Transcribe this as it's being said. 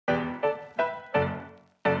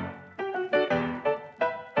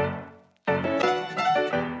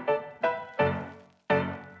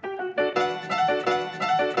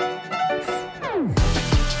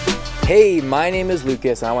Hey, my name is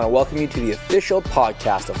Lucas, and I want to welcome you to the official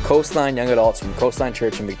podcast of Coastline Young Adults from Coastline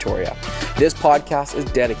Church in Victoria. This podcast is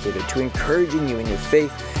dedicated to encouraging you in your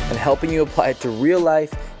faith and helping you apply it to real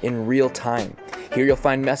life in real time. Here you'll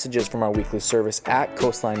find messages from our weekly service at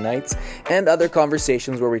Coastline Nights and other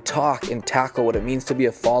conversations where we talk and tackle what it means to be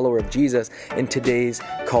a follower of Jesus in today's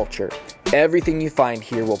culture. Everything you find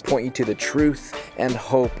here will point you to the truth and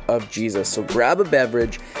hope of Jesus. So grab a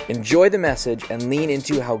beverage, enjoy the message, and lean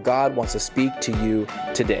into how God wants to speak to you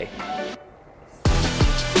today.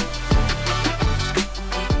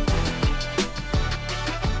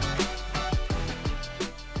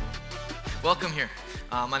 Welcome here.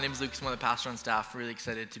 My name is Lucas. I'm one of the pastor on staff. Really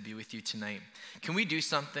excited to be with you tonight. Can we do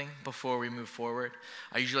something before we move forward?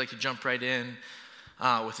 I usually like to jump right in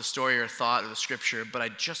with a story or a thought or the scripture, but I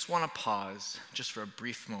just want to pause just for a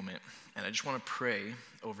brief moment, and I just want to pray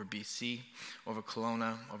over BC, over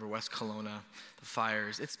Kelowna, over West Kelowna, the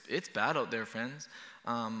fires. It's bad out there, friends.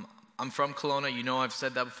 I'm from Kelowna. You know I've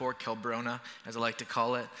said that before, Kelbrona, as I like to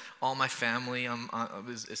call it. All my family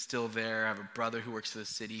is still there. I have a brother who works for the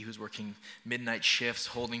city who's working midnight shifts,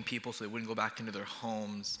 holding people so they wouldn't go back into their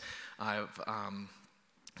homes. I have a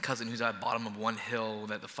cousin who's at the bottom of one hill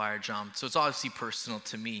that the fire jumped. So it's obviously personal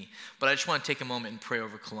to me. But I just want to take a moment and pray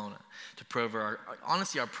over Kelowna, to pray over,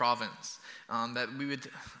 our province. That we would,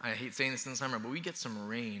 I hate saying this in the summer, but we get some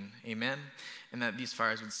rain, amen? And that these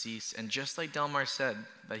fires would cease. And just like Delmar said,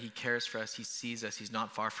 that he cares for us, he sees us, he's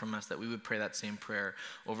not far from us, that we would pray that same prayer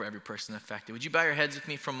over every person affected. Would you bow your heads with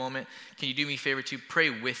me for a moment? Can you do me a favor to pray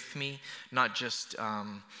with me, not just,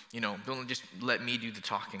 don't just let me do the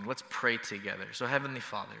talking. Let's pray together. So Heavenly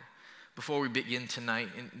Father, before we begin tonight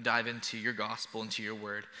and dive into your gospel, into your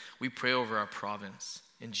word, we pray over our province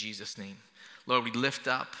in Jesus' name. Lord, we lift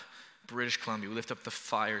up British Columbia, we lift up the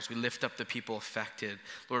fires, we lift up the people affected.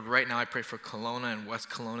 Lord, right now I pray for Kelowna and West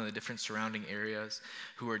Kelowna, the different surrounding areas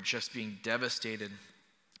who are just being devastated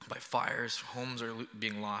by fires, homes are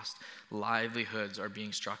being lost, livelihoods are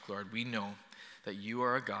being struck, Lord. We know that you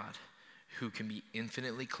are a God who can be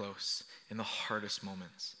infinitely close in the hardest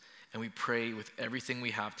moments. And we pray with everything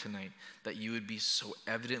we have tonight that you would be so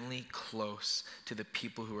evidently close to the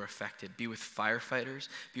people who are affected. Be with firefighters,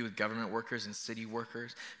 be with government workers and city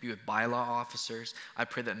workers, be with bylaw officers. I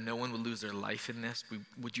pray that no one would lose their life in this.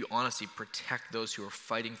 Would you honestly protect those who are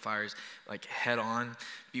fighting fires like head on?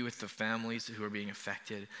 Be with the families who are being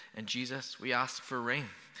affected. And Jesus, we ask for rain.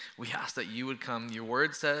 We ask that you would come. Your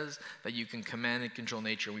word says that you can command and control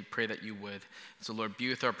nature. We pray that you would. So Lord, be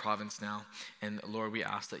with our province now. And Lord, we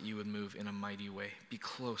ask that you would move in a mighty way. Be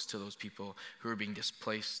close to those people who are being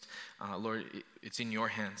displaced. Lord, it's in your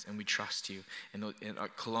hands and we trust you. And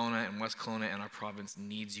Kelowna and West Kelowna and our province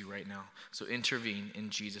needs you right now. So intervene in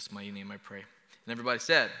Jesus' mighty name, I pray. And everybody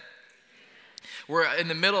said, we're in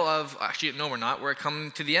the middle of, actually, no, we're not. We're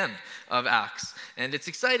coming to the end of Acts. And it's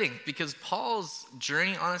exciting because Paul's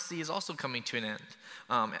journey, honestly, is also coming to an end.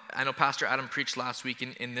 I know Pastor Adam preached last week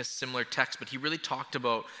in this similar text, but he really talked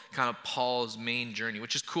about kind of Paul's main journey,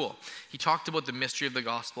 which is cool. He talked about the mystery of the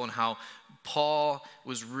gospel and how Paul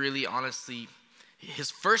was really, honestly,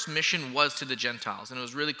 his first mission was to the Gentiles, and it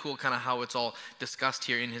was really cool kind of how it's all discussed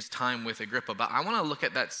here in his time with Agrippa. But I want to look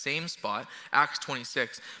at that same spot, Acts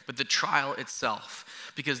 26, but the trial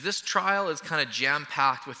itself, because this trial is kind of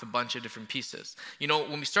jam-packed with a bunch of different pieces. You know,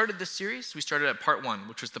 when we started this series, we started at part 1,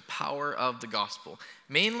 which was the power of the gospel,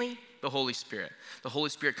 mainly the Holy Spirit. The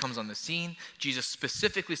Holy Spirit comes on the scene. Jesus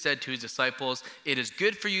specifically said to his disciples, "It is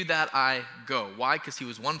good for you that I go." Why? Because he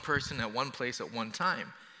was one person at one place at one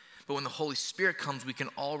time. But when the Holy Spirit comes, we can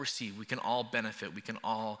all receive, we can all benefit, we can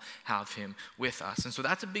all have him with us. And so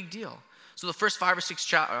that's a big deal. So the first 5 or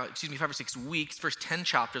 6 weeks, first 10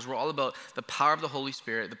 chapters were all about the power of the Holy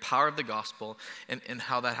Spirit, the power of the gospel, and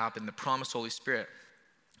how that happened, the promised Holy Spirit.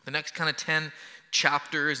 The next kind of 10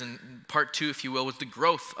 chapters and part 2, if you will, was the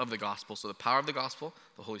growth of the gospel. So the power of the gospel,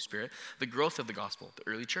 the Holy Spirit, the growth of the gospel,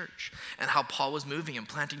 the early church, and how Paul was moving and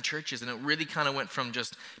planting churches. And it really kind of went from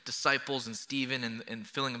just disciples and Stephen and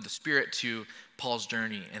filling of the Spirit to Paul's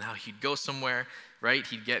journey and how he'd go somewhere, right?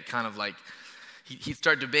 He'd get kind of like, he'd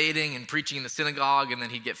start debating and preaching in the synagogue, and then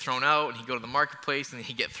he'd get thrown out, and he'd go to the marketplace, and then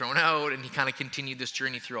he'd get thrown out, and he kind of continued this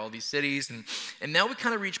journey through all these cities. And now we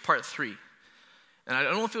kind of reach part 3. And I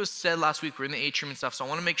don't know if it was said last week, we're in the atrium and stuff, so I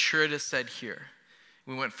want to make sure it is said here.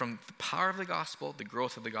 We went from the power of the gospel, the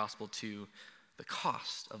growth of the gospel, to the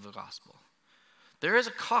cost of the gospel. There is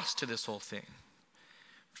a cost to this whole thing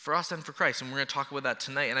for us and for Christ, and we're going to talk about that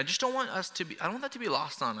tonight. And I just don't want I don't want that to be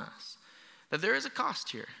lost on us, that there is a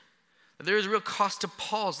cost here. That there is a real cost to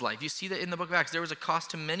Paul's life. You see that in the book of Acts. There was a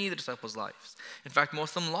cost to many of the disciples' lives. In fact,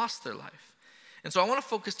 most of them lost their life. And so I want to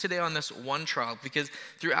focus today on this one trial because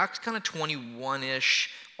through Acts kind of 21-ish,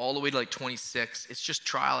 all the way to like 26, it's just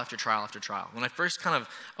trial after trial after trial. When I first kind of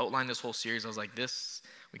outlined this whole series, I was like,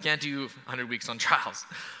 we can't do 100 weeks on trials.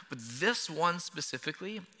 But this one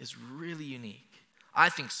specifically is really unique. I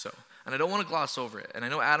think so. And I don't want to gloss over it. And I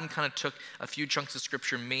know Adam kind of took a few chunks of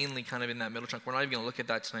scripture, mainly kind of in that middle chunk. We're not even going to look at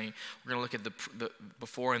that tonight. We're going to look at the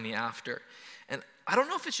before and the after. And I don't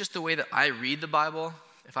know if it's just the way that I read the Bible,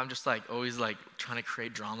 if I'm just like always like trying to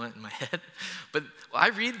create drama in my head. But I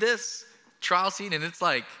read this trial scene and it's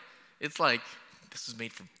like this is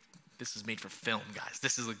made for film, guys.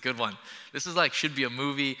 This is a good one. This is like should be a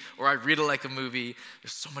movie, or I read it like a movie.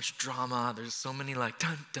 There's so much drama. There's so many like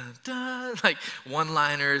dun dun dun, like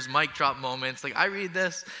one-liners, mic drop moments. Like I read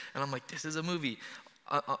this and I'm like, this is a movie.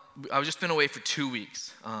 I've just been away for 2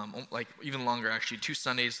 weeks, like even longer actually, 2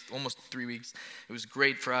 Sundays, almost 3 weeks. It was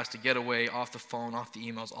great for us to get away off the phone, off the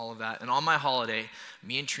emails, all of that. And on my holiday,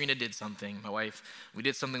 me and Trina did something, my wife, we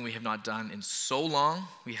did something we have not done in so long.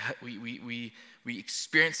 We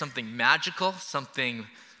experienced something magical, something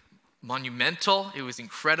monumental. It was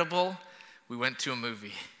incredible. We went to a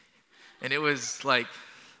movie. And it was like,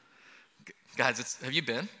 guys, have you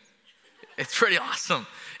been? It's pretty awesome.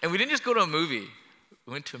 And we didn't just go to a movie.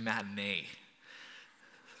 We went to a matinee,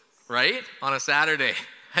 right? On a Saturday.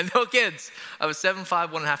 I had no kids. I was 7, 5,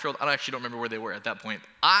 1.5-year-old. I actually don't remember where they were at that point.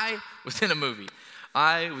 I was in a movie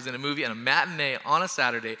and a matinee on a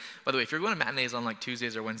Saturday. By the way, if you're going to matinees on like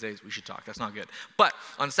Tuesdays or Wednesdays, we should talk. That's not good. But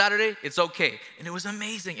on Saturday, it's okay. And it was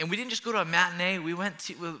amazing. And we didn't just go to a matinee. We went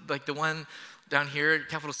to like the one down here at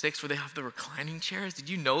Capital 6 where they have the reclining chairs. Did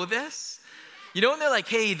you know this? You know when they're like,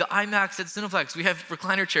 hey, the IMAX at Cineplex, we have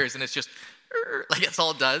recliner chairs, and it's just like that's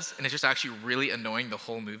all it does, and it's just actually really annoying the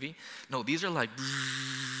whole movie. No, these are like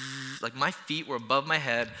my feet were above my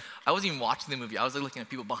head. I wasn't even watching the movie. I was like looking at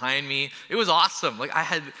people behind me. It was awesome. Like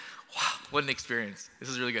wow, what an experience. This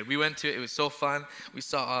is really good. We went to it. It was so fun. We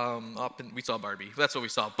saw we saw Barbie. That's what we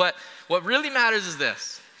saw. But what really matters is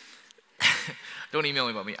this. Don't email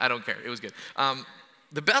me about me. I don't care. It was good.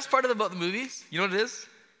 The best part about the movies, you know what it is?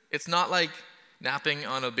 It's not like napping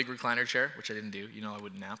on a big recliner chair, which I didn't do. You know I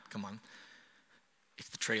wouldn't nap. Come on. It's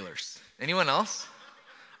the trailers. Anyone else?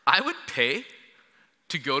 I would pay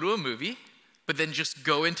to go to a movie, but then just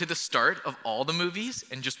go into the start of all the movies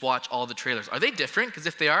and just watch all the trailers. Are they different? Because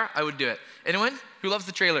if they are, I would do it. Anyone who loves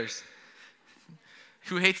the trailers?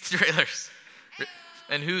 Who hates the trailers?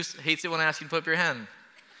 And who hates it when I ask you to put up your hand?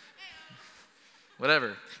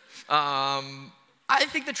 Whatever. I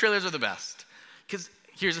think the trailers are the best. Because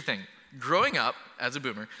here's the thing. Growing up as a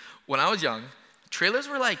boomer, when I was young, trailers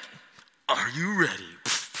were like, are you ready?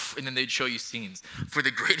 And then they'd show you scenes for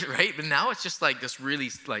the great, right? But now it's just like this really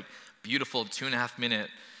like beautiful 2.5-minute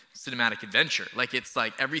cinematic adventure. Like it's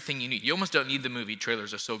like everything you need. You almost don't need the movie.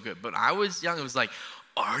 Trailers are so good. But I was young. It was like,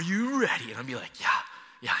 are you ready? And I'd be like,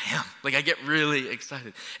 yeah, I am. Like I get really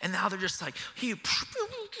excited. And now they're just like, hey,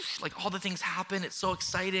 like all the things happen. It's so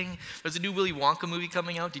exciting. There's a new Willy Wonka movie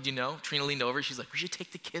coming out. Did you know? Trina leaned over. She's like, we should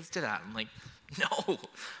take the kids to that. I'm like, no,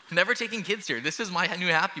 I'm never taking kids here. This is my new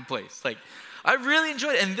happy place. Like, I really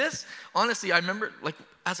enjoyed it. And this, honestly, I remember, like,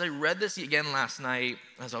 as I read this again last night,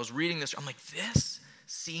 as I was reading this, I'm like, this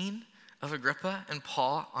scene of Agrippa and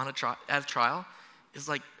Paul on at a trial is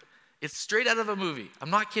like, it's straight out of a movie.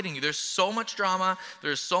 I'm not kidding you. There's so much drama.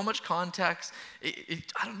 There's so much context.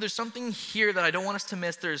 There's something here that I don't want us to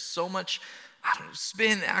miss. There's so much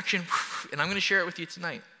spin, action, and I'm going to share it with you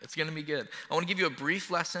tonight. It's going to be good. I want to give you a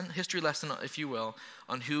brief lesson, history lesson, if you will,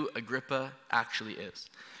 on who Agrippa actually is.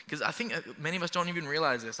 Because I think many of us don't even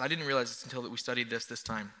realize this. I didn't realize this until we studied this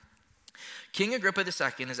time. King Agrippa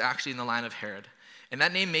II is actually in the line of Herod. And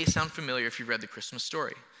that name may sound familiar if you've read the Christmas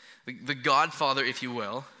story. The godfather, if you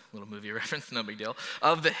will, little movie reference, no big deal,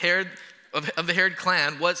 of the Herod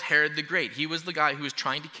clan was Herod the Great. He was the guy who was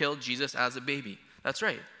trying to kill Jesus as a baby. That's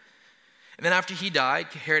right. And then after he died,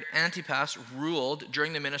 Herod Antipas ruled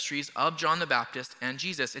during the ministries of John the Baptist and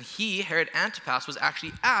Jesus. And Herod Antipas, was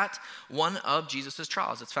actually at one of Jesus'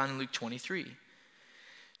 trials. It's found in Luke 23.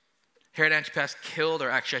 Herod Antipas killed, or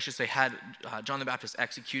actually I should say had John the Baptist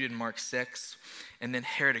executed in Mark 6. And then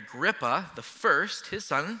Herod Agrippa, the first, his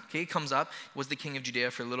son, comes up, was the king of Judea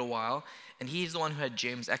for a little while. And he's the one who had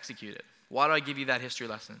James executed. Why do I give you that history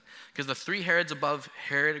lesson? Because the 3 Herods above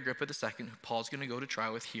Herod Agrippa II, who Paul's going to go to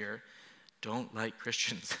trial with here, don't like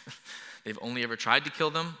Christians. They've only ever tried to kill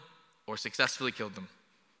them or successfully killed them.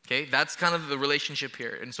 Okay, that's kind of the relationship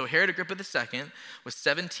here. And so Herod Agrippa II was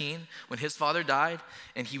 17 when his father died,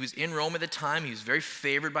 and he was in Rome at the time. He was very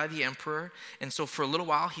favored by the emperor. And so for a little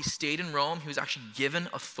while, he stayed in Rome. He was actually given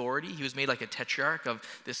authority. He was made like a tetrarch of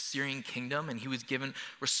this Syrian kingdom, and he was given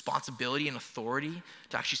responsibility and authority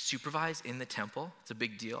to actually supervise in the temple. It's a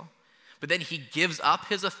big deal. But then he gives up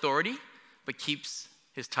his authority, but keeps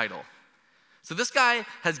his title. So this guy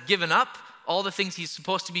has given up all the things he's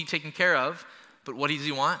supposed to be taking care of, but what does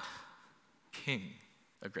he want? King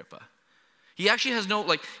Agrippa. He actually has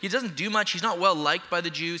he doesn't do much. He's not well liked by the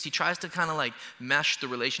Jews. He tries to kind of mesh the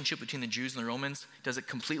relationship between the Jews and the Romans. He does it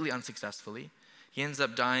completely unsuccessfully. He ends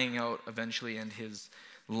up dying out eventually, and his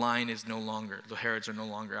line is no longer, the Herods are no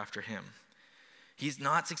longer after him. He's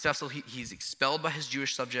not successful. He's expelled by his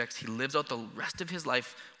Jewish subjects. He lives out the rest of his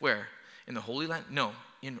life, where? In the Holy Land? No,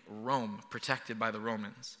 in Rome, protected by the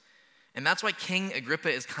Romans. And that's why King Agrippa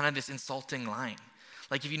is kind of this insulting line.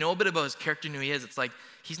 If you know a bit about his character and who he is, it's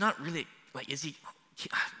he's not really, is he?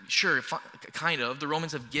 Sure, kind of. The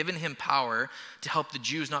Romans have given him power to help the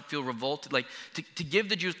Jews not feel revolted, to give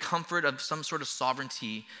the Jews comfort of some sort of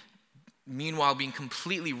sovereignty, meanwhile being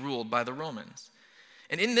completely ruled by the Romans.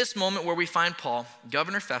 And in this moment where we find Paul,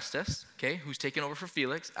 Governor Festus, who's taken over for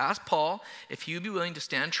Felix, asked Paul if he would be willing to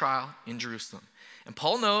stand trial in Jerusalem. And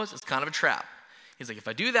Paul knows it's kind of a trap. He's like, if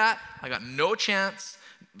I do that, I got no chance.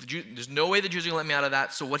 There's no way the Jews are going to let me out of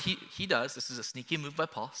that. So what he does, this is a sneaky move by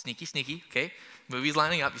Paul. Sneaky, okay? Movie's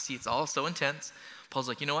lining up. You see, it's all so intense. Paul's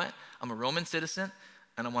like, you know what? I'm a Roman citizen,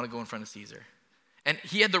 and I want to go in front of Caesar. And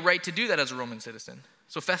he had the right to do that as a Roman citizen.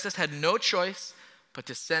 So Festus had no choice but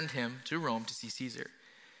to send him to Rome to see Caesar,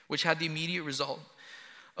 which had the immediate result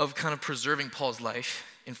of kind of preserving Paul's life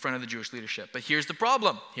in front of the Jewish leadership. But here's the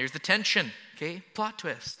problem. Here's the tension, okay? Plot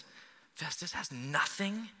twist. Festus has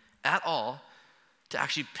nothing at all to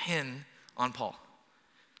actually pin on Paul.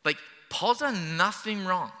 Paul's done nothing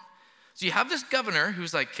wrong. So you have this governor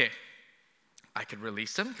who's like, okay, I could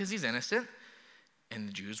release him because he's innocent, and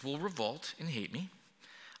the Jews will revolt and hate me.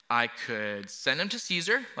 I could send him to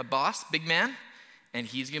Caesar, my boss, big man, and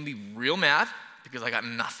he's going to be real mad because I got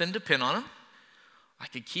nothing to pin on him. I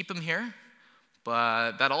could keep him here,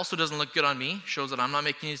 but that also doesn't look good on me, shows that I'm not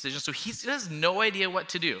making any decisions. So he has no idea what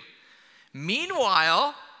to do.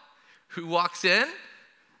 Meanwhile, who walks in?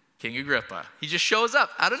 King Agrippa. He just shows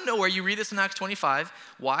up out of nowhere. You read this in Acts 25.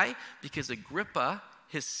 Why? Because Agrippa,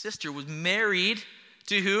 his sister, was married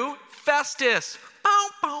to who? Festus. Bow,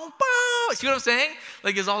 bow, bow. See what I'm saying?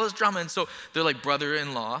 There's all this drama. And so their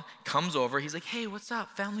brother-in-law comes over. He's like, hey, what's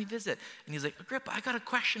up? Family visit. And he's like, Agrippa, I got a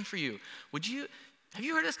question for you. Have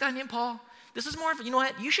you heard of this guy named Paul? This is more of, you know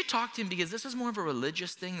what? You should talk to him because this is more of a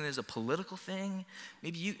religious thing than it is a political thing.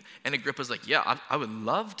 And Agrippa's like, yeah, I would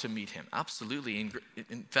love to meet him. Absolutely.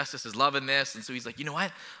 And Festus is loving this. And so he's like, you know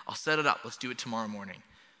what? I'll set it up. Let's do it tomorrow morning.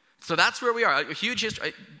 So that's where we are. A huge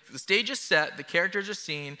history. The stage is set. The characters are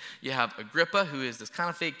seen. You have Agrippa, who is this kind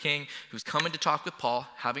of fake king, who's coming to talk with Paul,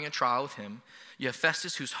 having a trial with him. You have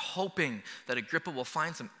Festus, who's hoping that Agrippa will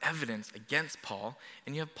find some evidence against Paul.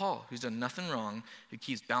 And you have Paul, who's done nothing wrong, who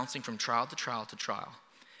keeps bouncing from trial to trial to trial.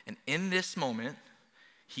 And in this moment,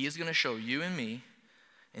 he is going to show you and me,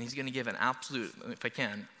 and he's going to give an absolute, if I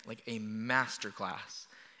can, a masterclass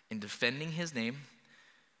in defending his name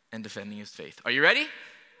and defending his faith. Are you ready?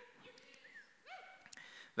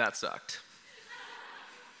 That sucked.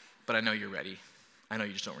 But I know you're ready. I know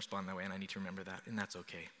you just don't respond that way, and I need to remember that, and that's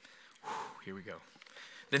okay. Here we go.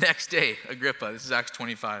 The next day, Agrippa, this is Acts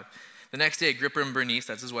 25. The next day, Agrippa and Bernice,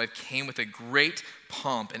 that's his wife, came with a great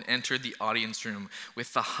pomp and entered the audience room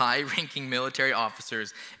with the high-ranking military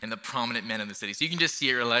officers and the prominent men of the city. So you can just see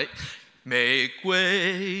it, make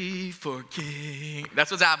way for king. That's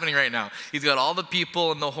what's happening right now. He's got all the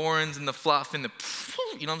people and the horns and the fluff and the,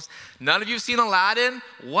 none of you have seen Aladdin?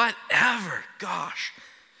 Whatever, gosh.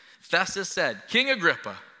 Festus said, King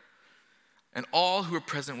Agrippa, and all who are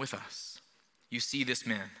present with us, you see this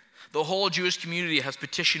man. The whole Jewish community has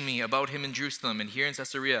petitioned me about him in Jerusalem and here in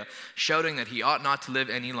Caesarea, shouting that he ought not to live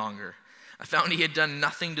any longer. I found he had done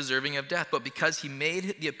nothing deserving of death, but because he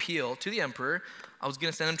made the appeal to the emperor, I was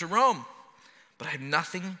going to send him to Rome. But I have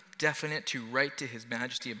nothing definite to write to his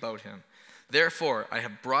majesty about him. Therefore, I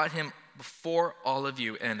have brought him before all of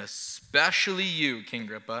you, and especially you, King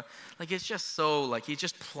Agrippa. It's just so, he's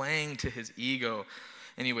just playing to his ego.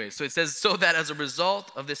 Anyway, so it says, so that as a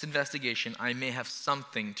result of this investigation, I may have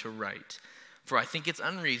something to write. For I think it's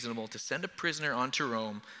unreasonable to send a prisoner on to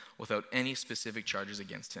Rome without any specific charges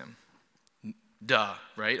against him. Duh,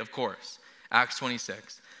 right? Of course. Acts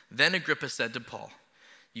 26. Then Agrippa said to Paul,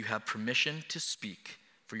 you have permission to speak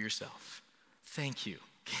for yourself. Thank you,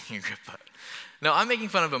 King Agrippa. No, I'm making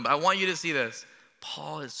fun of him, but I want you to see this.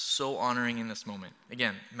 Paul is so honoring in this moment.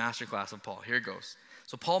 Again, masterclass of Paul. Here it goes.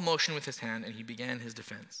 So Paul motioned with his hand, and he began his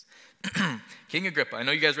defense. King Agrippa, I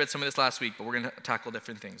know you guys read some of this last week, but we're going to tackle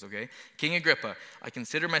different things, okay? King Agrippa, I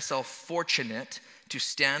consider myself fortunate to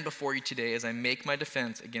stand before you today as I make my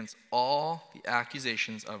defense against all the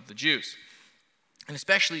accusations of the Jews. And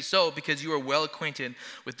especially so because you are well acquainted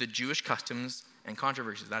with the Jewish customs and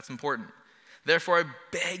controversies. That's important. Therefore, I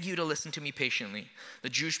beg you to listen to me patiently. The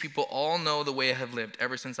Jewish people all know the way I have lived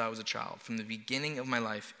ever since I was a child, from the beginning of my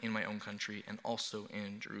life in my own country and also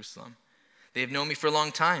in Jerusalem. They have known me for a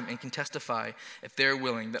long time and can testify, if they're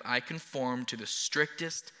willing, that I conform to the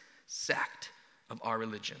strictest sect of our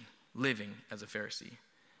religion, living as a Pharisee.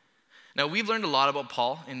 Now, we've learned a lot about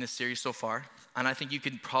Paul in this series so far, and I think you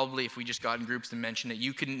could probably, if we just got in groups and mentioned it,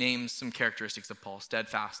 you could name some characteristics of Paul: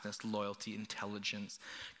 steadfastness, loyalty, intelligence,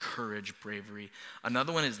 courage, bravery.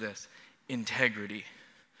 Another one is this: integrity.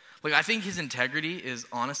 Like, I think his integrity is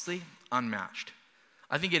honestly unmatched.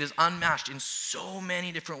 I think it is unmatched in so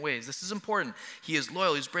many different ways. This is important. He is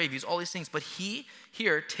loyal, he's brave, he's all these things, but he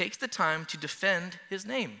here takes the time to defend his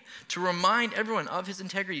name, to remind everyone of his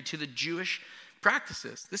integrity to the Jewish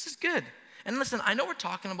practices. This is good. And listen, I know we're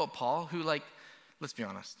talking about Paul, who, like, let's be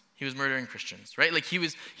honest, he was murdering Christians, right? Like, he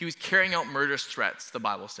was carrying out murderous threats, the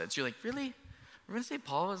Bible said. So you're like, really? We're going to say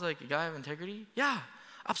Paul was like a guy of integrity? Yeah,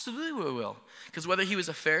 absolutely we will. Because whether he was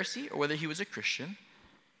a Pharisee or whether he was a Christian,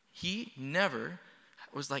 he never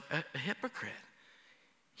was like a hypocrite.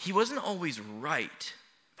 He wasn't always right.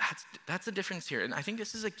 That's the difference here. And I think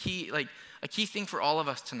this is a key thing for all of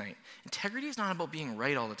us tonight. Integrity is not about being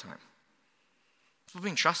right all the time. It's about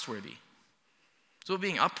being trustworthy. It's about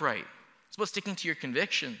being upright. It's about sticking to your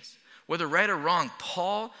convictions, whether right or wrong.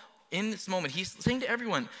 Paul, in this moment, he's saying to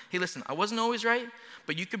everyone, hey, listen, I wasn't always right,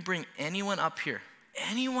 but you could bring anyone up here.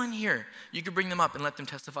 Anyone here, you could bring them up and let them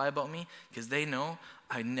testify about me, because they know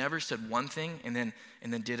I never said one thing and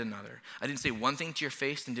then did another. I didn't say one thing to your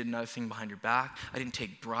face and did another thing behind your back. I didn't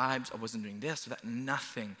take bribes. I wasn't doing this or that.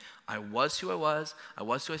 Nothing. I was who I was. I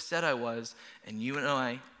was who I said I was. And you and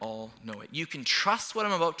I all know it. You can trust what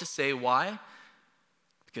I'm about to say. Why?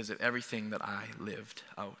 Because of everything that I lived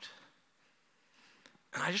out.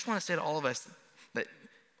 And I just want to say to all of us that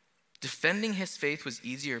defending his faith was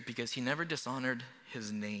easier because he never dishonored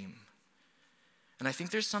his name. And I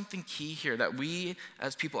think there's something key here that we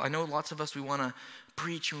as people, I know lots of us, we want to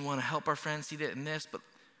preach and we want to help our friends see that in this, but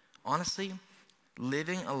honestly,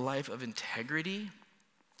 living a life of integrity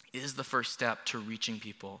is the first step to reaching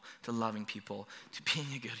people, to loving people, to being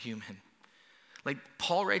a good human. Like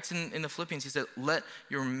Paul writes in the Philippians, he said, let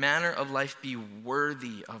your manner of life be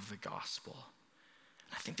worthy of the gospel.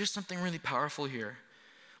 And I think there's something really powerful here.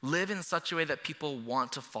 Live in such a way that people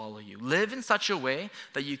want to follow you. Live in such a way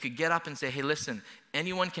that you could get up and say, hey, listen,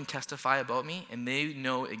 anyone can testify about me and I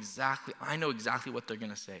know exactly what they're going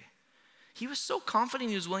to say. He was so confident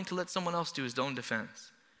he was willing to let someone else do his own defense.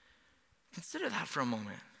 Consider that for a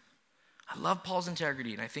moment. I love Paul's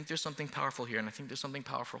integrity, and I think there's something powerful here, and I think there's something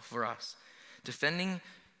powerful for us. Defending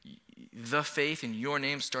the faith in your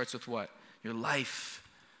name starts with what? Your life,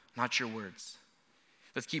 not your words.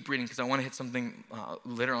 Let's keep reading because I want to hit something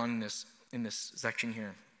later on in this section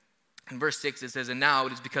here. In verse 6 it says, and now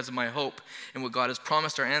it is because of my hope in what God has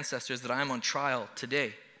promised our ancestors that I am on trial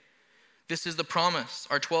today. This is the promise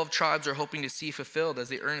our 12 tribes are hoping to see fulfilled as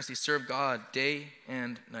they earnestly serve God day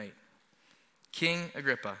and night. King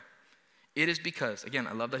Agrippa, it is because, again,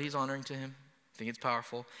 I love that he's honoring to him. I think it's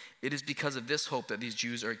powerful. It is because of this hope that these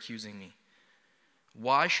Jews are accusing me.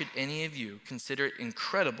 Why should any of you consider it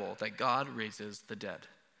incredible that God raises the dead?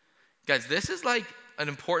 Guys, this is like an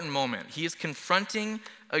important moment. He is confronting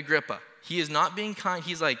Agrippa. He is not being kind.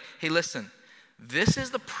 He's like, hey, listen, this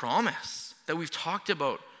is the promise that we've talked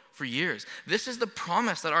about for years. This is the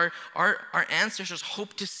promise that our ancestors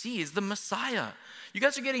hope to see is the Messiah. You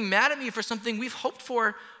guys are getting mad at me for something we've hoped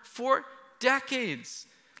for decades.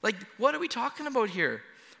 Like, what are we talking about here?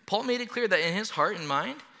 Paul made it clear that in his heart and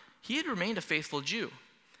mind, he had remained a faithful Jew,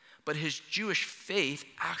 but his Jewish faith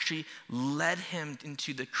actually led him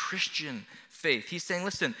into the Christian faith. He's saying,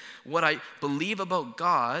 listen, what I believe about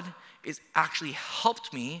God is actually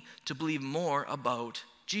helped me to believe more about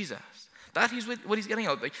Jesus. That is what he's getting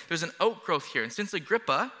out. Like, there's an outgrowth here. And since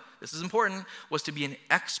Agrippa, this is important, was to be an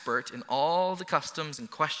expert in all the customs and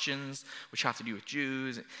questions which have to do with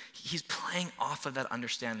Jews, he's playing off of that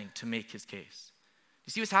understanding to make his case.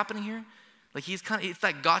 You see what's happening here? Like it's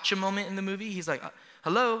that gotcha moment in the movie. He's like,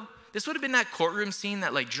 hello, This would have been that courtroom scene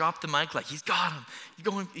that like dropped the mic, like he's got him.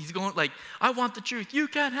 He's going like, I want the truth. You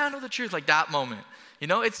can't handle the truth. Like that moment. You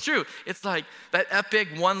know, it's true. It's like that epic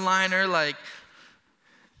one-liner, like,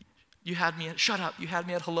 you had me at, shut up, you had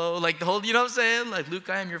me at hello. Like the whole, you know what I'm saying? Like, Luke,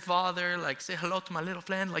 I am your father. Like, say hello to my little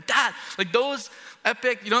friend. Like that. Like those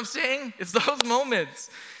epic, you know what I'm saying? It's those moments.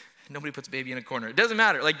 Nobody puts baby in a corner. It doesn't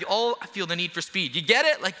matter. Like, all I feel the need for speed. You get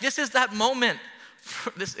it? Like, this is that moment.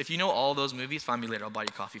 If you know all those movies, find me later. I'll buy you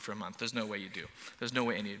coffee for a month. There's no way you do. There's no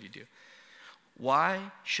way any of you do. Why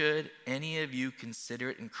should any of you consider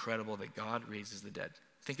it incredible that God raises the dead?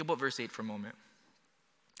 Think about verse 8 for a moment.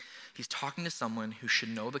 He's talking to someone who should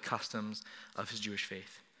know the customs of his Jewish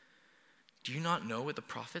faith. Do you not know what the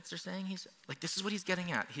prophets are saying? He's like, this is what he's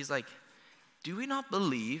getting at. He's like, do we not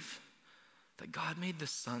believe that God made the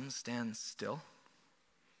sun stand still?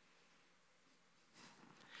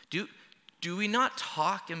 Do we not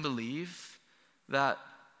talk and believe that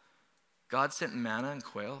God sent manna and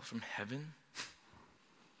quail from heaven?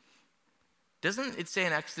 Doesn't it say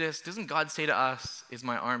in Exodus, doesn't God say to us, is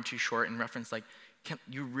my arm too short, in reference like,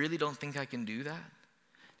 you really don't think I can do that?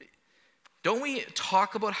 Don't we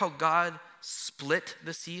talk about how God split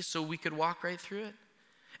the sea so we could walk right through it?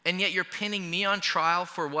 And yet you're pinning me on trial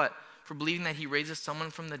for what? For believing that he raises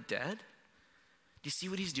someone from the dead? Do you see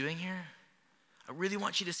what he's doing here? I really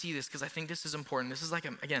want you to see this because I think this is important. This is like,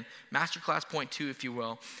 again, MasterClass point 2, if you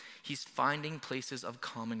will. He's finding places of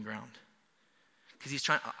common ground. Because he's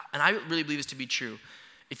trying, and I really believe this to be true.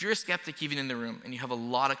 If you're a skeptic even in the room and you have a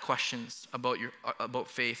lot of questions about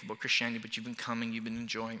faith, about Christianity, but you've been coming, you've been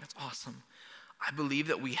enjoying, that's awesome. I believe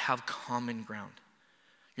that we have common ground.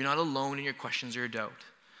 You're not alone in your questions or your doubt.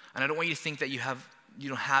 And I don't want you to think that you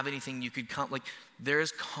don't have anything you could come, like there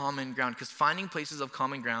is common ground, because finding places of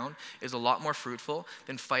common ground is a lot more fruitful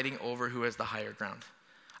than fighting over who has the higher ground.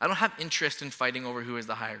 I don't have interest in fighting over who has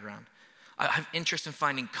the higher ground. I have interest in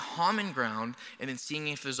finding common ground and in seeing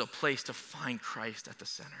if there's a place to find Christ at the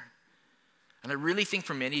center. And I really think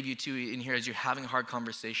for many of you too in here, as you're having hard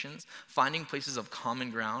conversations, finding places of common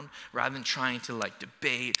ground rather than trying to like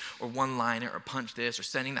debate or one-liner or punch this or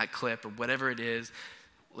sending that clip or whatever it is,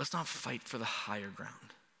 let's not fight for the higher ground.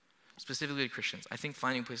 Specifically to Christians, I think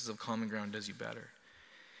finding places of common ground does you better.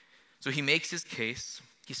 So he makes his case,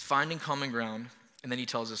 he's finding common ground, and then he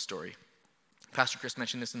tells his story. Pastor Chris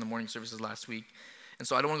mentioned this in the morning services last week. And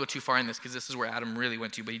so I don't want to go too far in this because this is where Adam really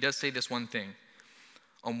went to. But he does say this one thing.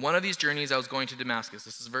 On one of these journeys, I was going to Damascus.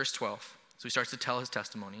 This is verse 12. So he starts to tell his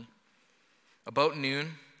testimony. About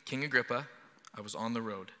noon, King Agrippa, I was on the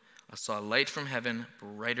road. I saw a light from heaven,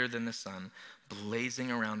 brighter than the sun, blazing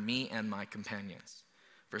around me and my companions.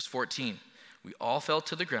 Verse 14. We all fell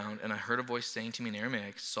to the ground, and I heard a voice saying to me in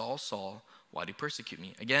Aramaic, Saul, Saul, why do you persecute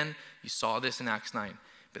me? Again, you saw this in Acts 9.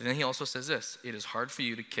 But then he also says this, it is hard for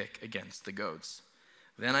you to kick against the goads.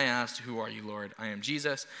 Then I asked, who are you, Lord? I am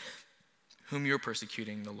Jesus, whom you're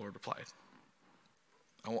persecuting, the Lord replied.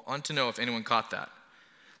 I want to know if anyone caught that.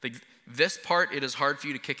 Like this part, it is hard for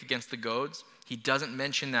you to kick against the goads. He doesn't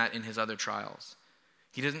mention that in his other trials.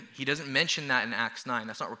 He doesn't mention that in Acts 9.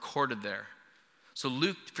 That's not recorded there. So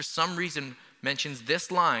Luke, for some reason, mentions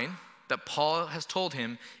this line that Paul has told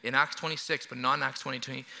him in Acts 26, but not in Acts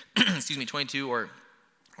 22 or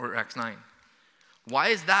Acts 9. Why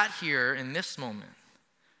is that here in this moment?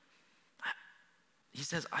 He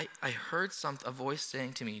says, I heard a voice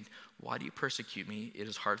saying to me, why do you persecute me? It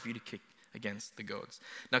is hard for you to kick against the goads.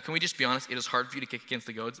 Now, can we just be honest? It is hard for you to kick against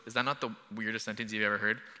the goads. Is that not the weirdest sentence you've ever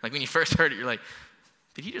heard? Like when you first heard it, you're like,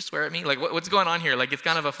 did he just swear at me? Like what's going on here? Like it's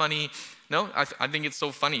kind of a funny, no, I think it's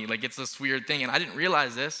so funny. Like it's this weird thing. And I didn't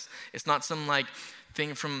realize this. It's not some like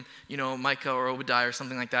thing from, Micah or Obadiah or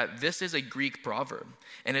something like that. This is a Greek proverb.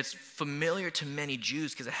 And it's familiar to many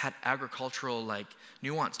Jews because it had agricultural like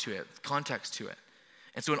nuance to it, context to it.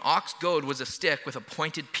 And so an ox goad was a stick with a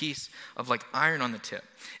pointed piece of like iron on the tip.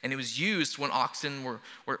 And it was used when oxen were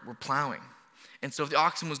plowing. And so if the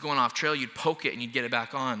oxen was going off trail, you'd poke it and you'd get it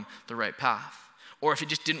back on the right path. Or if it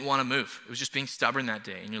just didn't want to move, it was just being stubborn that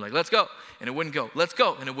day. And you're like, let's go. And it wouldn't go. Let's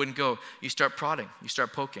go. And it wouldn't go. You start prodding. You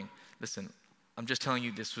start poking. Listen, I'm just telling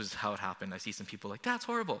you this was how it happened. I see some people like, that's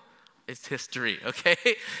horrible. It's history, okay?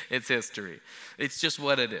 It's history. It's just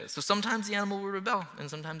what it is. So sometimes the animal would rebel, and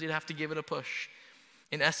sometimes you'd have to give it a push.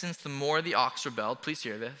 In essence, the more the ox rebelled, please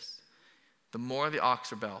hear this, the more the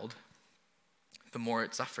ox rebelled, the more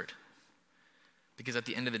it suffered. Because at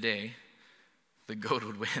the end of the day, the goat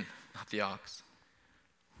would win, not the ox.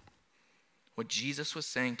 What Jesus was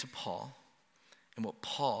saying to Paul, and what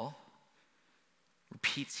Paul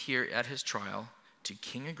repeats here at his trial to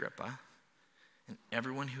King Agrippa, and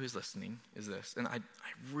everyone who is listening is this, and I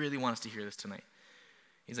really want us to hear this tonight.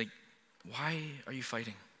 He's like, why are you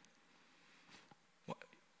fighting?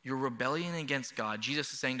 Your rebellion against God,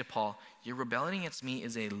 Jesus is saying to Paul, your rebellion against me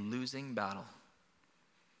is a losing battle.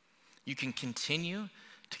 You can continue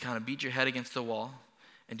to kind of beat your head against the wall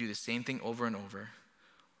and do the same thing over and over.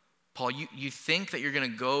 Paul, you think that you're going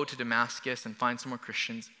to go to Damascus and find some more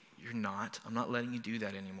Christians. You're not. I'm not letting you do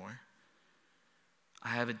that anymore. I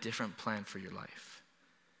have a different plan for your life.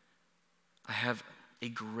 I have a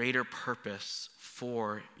greater purpose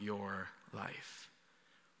for your life.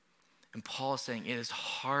 And Paul is saying it is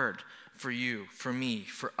hard for you, for me,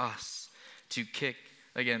 for us to kick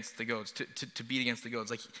against the goads, to beat against the goads.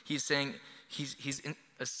 Like he's saying,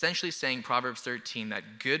 essentially saying Proverbs 13, that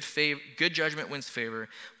good judgment wins favor,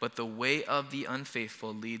 but the way of the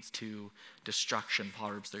unfaithful leads to destruction,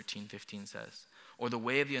 Proverbs 13:15 says. Or the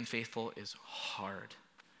way of the unfaithful is hard.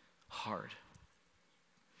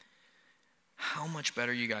 How much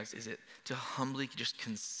better, you guys, is it to humbly just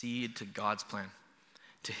concede to God's plan,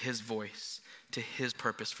 to his voice, to his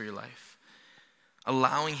purpose for your life?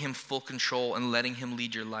 Allowing him full control and letting him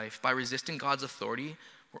lead your life. By resisting God's authority,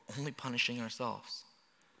 we're only punishing ourselves.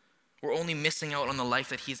 We're only missing out on the life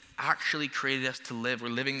that he's actually created us to live. We're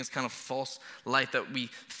living this kind of false life that we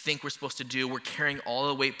think we're supposed to do. We're carrying all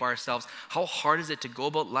the weight by ourselves. How hard is it to go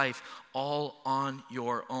about life all on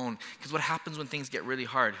your own? Because what happens when things get really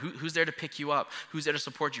hard? Who's there to pick you up? Who's there to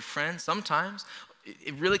support you? Friends? Sometimes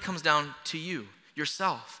it really comes down to you,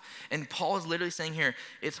 yourself. And Paul is literally saying here,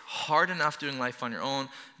 it's hard enough doing life on your own.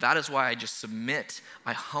 That is why I just submit.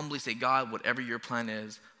 I humbly say, God, whatever your plan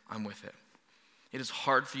is, I'm with it. It is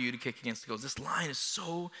hard for you to kick against the goads. This line is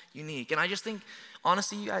so unique. And I just think,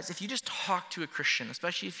 honestly, you guys, if you just talk to a Christian,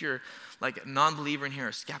 especially if you're like a non-believer in here,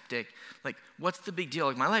 a skeptic, like what's the big deal?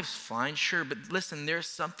 Like my life's fine, sure, but listen, there's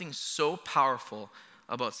something so powerful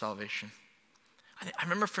about salvation. I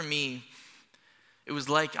remember for me, it was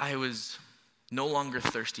like I was no longer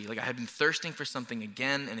thirsty. Like I had been thirsting for something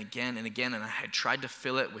again and again and again, and I had tried to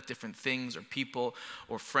fill it with different things or people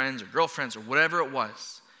or friends or girlfriends or whatever it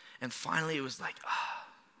was. And finally it was like,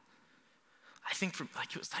 I think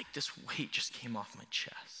it was like this weight just came off my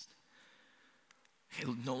chest. I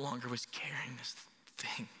no longer was carrying this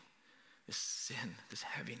thing, this sin, this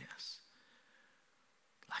heaviness.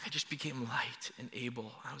 Like I just became light and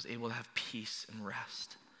I was able to have peace and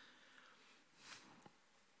rest.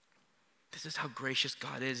 This is how gracious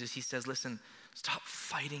God is he says, listen, stop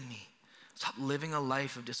fighting me. Stop living a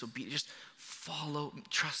life of disobedience. Just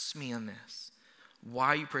trust me on this.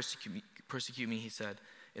 Why you persecute me, he said.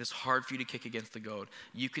 It is hard for you to kick against the goad.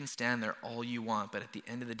 You can stand there all you want, but at the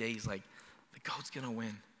end of the day, he's like, the goad's going to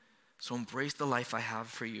win. So embrace the life I have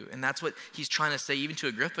for you. And that's what he's trying to say even to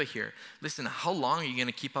Agrippa here. Listen, how long are you going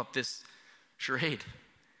to keep up this charade?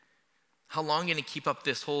 How long are you going to keep up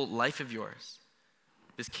this whole life of yours?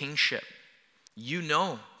 This kingship? You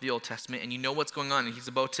know the Old Testament and you know what's going on, and he's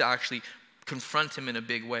about to actually confront him in a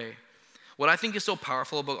big way. What I think is so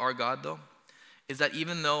powerful about our God, though, is that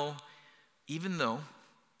even though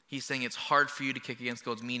he's saying it's hard for you to kick against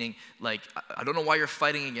goads, meaning like, I don't know why you're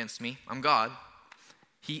fighting against me, I'm God,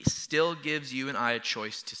 he still gives you and I a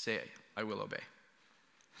choice to say, I will obey.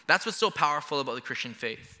 That's what's so powerful about the Christian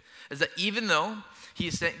faith, is that even though he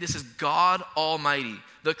is saying this is God Almighty,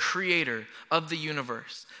 the creator of the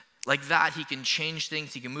universe, like that he can change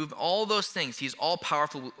things, he can move, all those things, he's all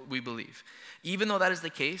powerful, we believe. Even though that is the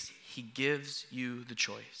case, he gives you the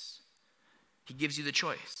choice. He gives you the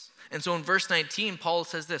choice. And so in verse 19, Paul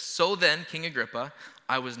says this, so then, King Agrippa,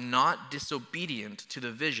 I was not disobedient to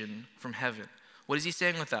the vision from heaven. What is he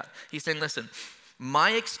saying with that? He's saying, listen,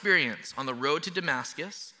 my experience on the road to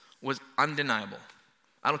Damascus was undeniable.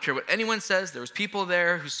 I don't care what anyone says. There was people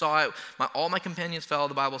there who saw it. All my companions fell,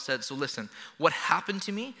 the Bible said. So listen, what happened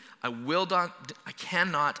to me, I will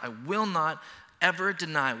not ever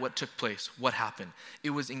deny what took place, what happened.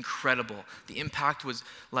 It was incredible. The impact was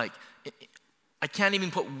like, I can't even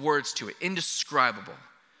put words to it, indescribable.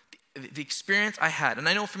 The experience I had, and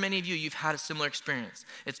I know for many of you, you've had a similar experience.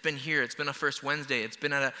 It's been here, it's been a First Wednesday, it's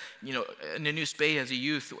been at in a new space as a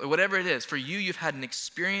youth, whatever it is. For you, you've had an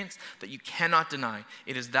experience that you cannot deny.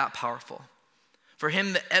 It is that powerful. For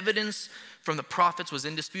him, the evidence from the prophets was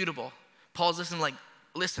indisputable. Paul's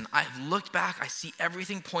listen, I've looked back, I see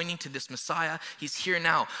everything pointing to this Messiah. He's here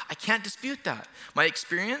now. I can't dispute that. My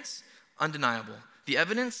experience, undeniable. The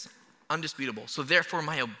evidence, undisputable. So therefore,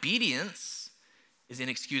 my obedience is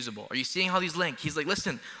inexcusable. Are you seeing how these link? He's like,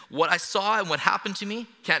 listen, what I saw and what happened to me,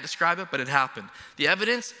 can't describe it, but it happened. The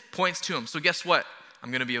evidence points to him. So guess what? I'm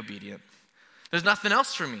going to be obedient. There's nothing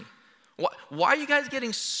else for me. Why are you guys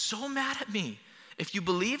getting so mad at me? If you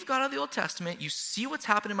believe God of the Old Testament, you see what's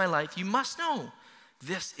happened in my life, you must know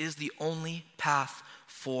This is the only path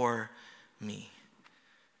for me.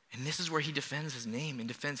 And this is where he defends his name and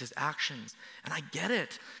defends his actions. And I get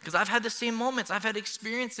it, because I've had the same moments. I've had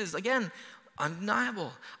experiences, again,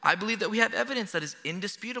 undeniable. I believe that we have evidence that is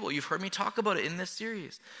indisputable. You've heard me talk about it in this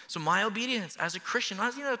series. So my obedience as a Christian, not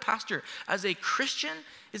as even a pastor, as a Christian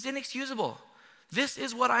is inexcusable. This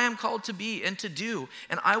is what I am called to be and to do,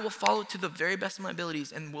 and I will follow to the very best of my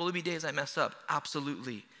abilities. And will there be days I mess up?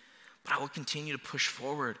 Absolutely. But I will continue to push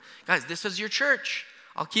forward. Guys, this is your church.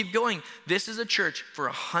 I'll keep going. This is a church for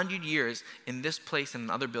 100 years in this place and in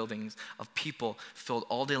other buildings of people filled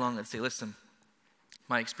all day long that say, listen,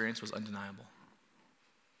 my experience was undeniable.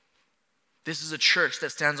 This is a church that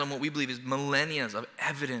stands on what we believe is millennia of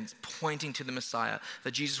evidence pointing to the Messiah,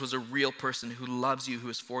 that Jesus was a real person who loves you, who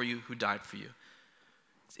is for you, who died for you.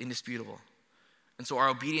 It's indisputable. And so our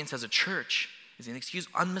obedience as a church is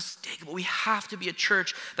inexcusable, unmistakable. We have to be a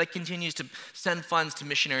church that continues to send funds to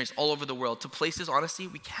missionaries all over the world, to places, honestly,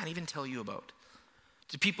 we can't even tell you about,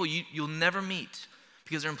 to people you'll never meet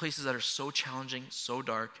because they're in places that are so challenging, so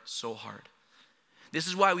dark, so hard. This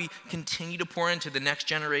is why we continue to pour into the next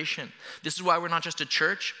generation. This is why we're not just a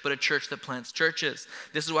church, but a church that plants churches.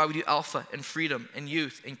 This is why we do Alpha and Freedom and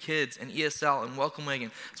Youth and Kids and ESL and Welcome Wagon.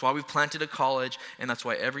 That's why we've planted a college, and that's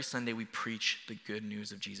why every Sunday we preach the good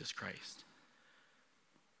news of Jesus Christ.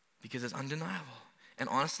 Because it's undeniable. And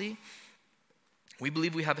honestly, we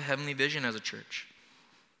believe we have a heavenly vision as a church.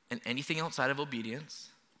 And anything outside of obedience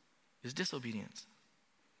is disobedience.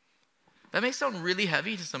 That may sound really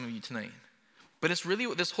heavy to some of you tonight. But it's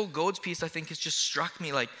really, this whole goads piece, I think, has just struck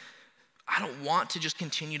me like, I don't want to just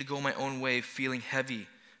continue to go my own way feeling heavy,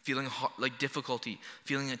 feeling like difficulty,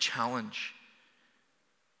 feeling a challenge.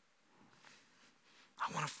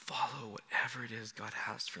 I want to follow whatever it is God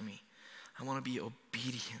has for me. I want to be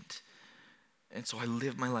obedient. And so I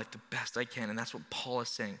live my life the best I can. And that's what Paul is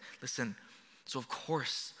saying. Listen, so of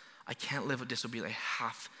course, I can't live with disobedience. I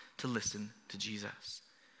have to listen to Jesus.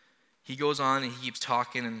 He goes on and he keeps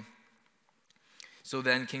talking, and so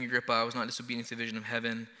then King Agrippa was not disobedient to the vision of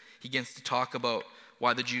heaven. He begins to talk about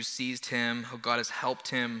why the Jews seized him, how God has helped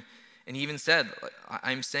him. And he even said,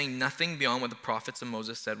 I'm saying nothing beyond what the prophets and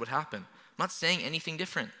Moses said would happen. I'm not saying anything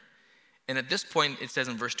different. And at this point, it says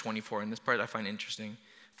in verse 24, and this part I find interesting,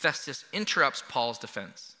 Festus interrupts Paul's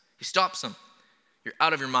defense. He stops him. You're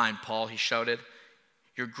out of your mind, Paul, he shouted.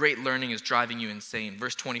 Your great learning is driving you insane.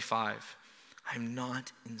 Verse 25, I'm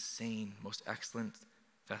not insane, most excellent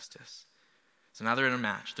Festus. So now they're in a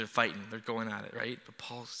match. They're fighting. They're going at it, right? But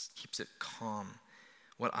Paul keeps it calm.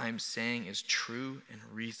 What I'm saying is true and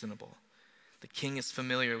reasonable. The king is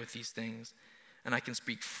familiar with these things, and I can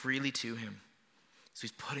speak freely to him. So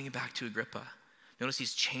he's putting it back to Agrippa. Notice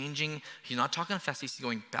he's changing. He's not talking to Festus. He's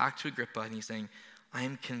going back to Agrippa, and he's saying, I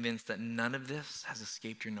am convinced that none of this has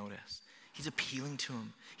escaped your notice. He's appealing to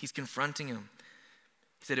him. He's confronting him.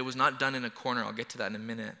 He said, it was not done in a corner. I'll get to that in a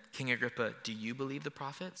minute. King Agrippa, do you believe the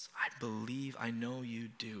prophets? I know you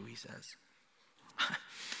do, he says.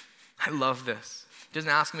 I love this. He doesn't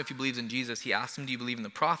ask him if he believes in Jesus. He asks him, do you believe in the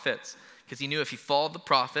prophets? Because he knew if he followed the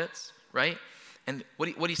prophets, right? And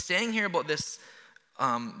what he's saying here about this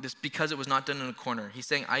because it was not done in a corner, he's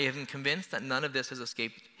saying, I am convinced that none of this has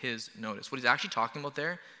escaped his notice. What he's actually talking about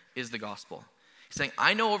there is the gospel. He's saying,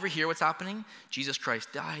 I know over here what's happening. Jesus Christ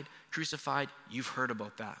died, crucified. You've heard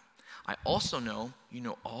about that. I also know you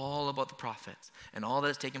know all about the prophets and all that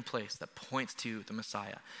has taken place that points to the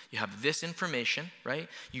Messiah. You have this information, right?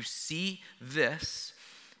 You see this,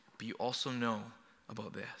 but you also know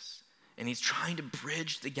about this. And he's trying to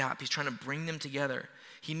bridge the gap. He's trying to bring them together.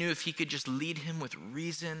 He knew if he could just lead him with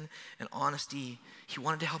reason and honesty, he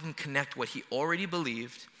wanted to help him connect what he already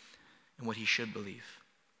believed and what he should believe.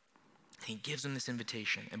 And he gives him this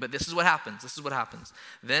invitation. But this is what happens.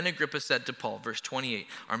 Then Agrippa said to Paul, verse 28,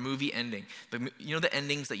 our movie ending. You know the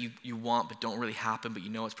endings that you want but don't really happen, but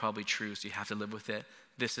you know it's probably true, so you have to live with it?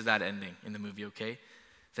 This is that ending in the movie, okay?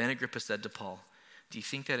 Then Agrippa said to Paul, do you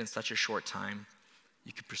think that in such a short time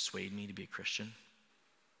you could persuade me to be a Christian?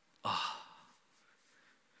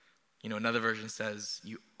 You know, another version says,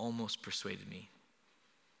 you almost persuaded me.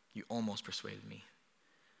 You almost persuaded me.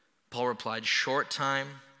 Paul replied, short time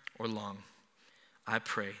or long, I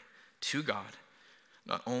pray to God,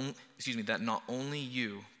 that not only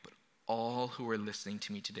you, but all who are listening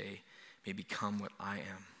to me today may become what I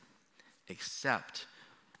am, except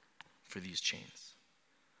for these chains.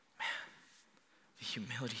 Man, the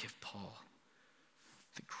humility of Paul,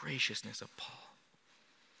 the graciousness of Paul.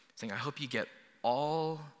 Saying, I hope you get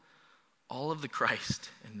all of the Christ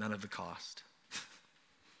and none of the cost.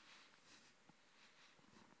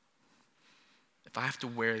 If I have to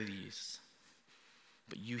wear these,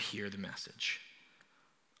 but you hear the message.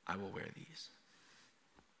 I will wear these.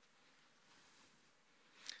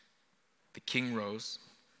 The king rose,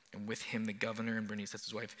 and with him the governor and Bernice, that's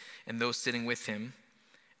his wife, and those sitting with him.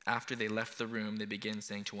 After they left the room, they began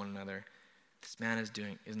saying to one another, this man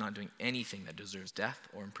is not doing anything that deserves death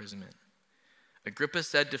or imprisonment. Agrippa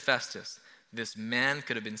said to Festus, this man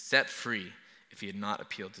could have been set free if he had not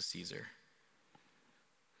appealed to Caesar.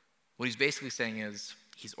 What he's basically saying is,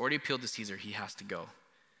 he's already appealed to Caesar, he has to go.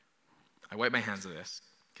 I wipe my hands of this,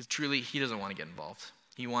 because truly he doesn't want to get involved.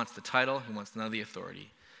 He wants the title, he wants none of the authority.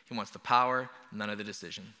 He wants the power, none of the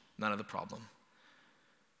decision, none of the problem.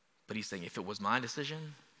 But he's saying, if it was my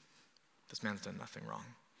decision, this man's done nothing wrong.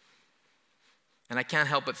 And I can't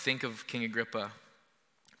help but think of King Agrippa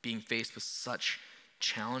being faced with such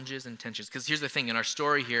challenges and tensions. Because here's the thing, in our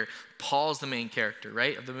story here, Paul's the main character,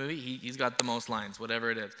 right, of the movie. He's got the most lines,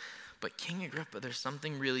 whatever it is. But King Agrippa, there's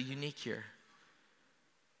something really unique here.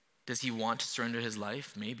 Does he want to surrender his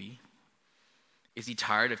life? Maybe. Is he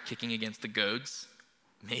tired of kicking against the goads?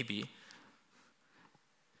 Maybe.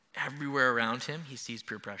 Everywhere around him, he sees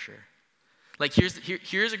peer pressure. Like here's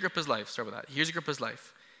Agrippa's life. Start with that. Here's Agrippa's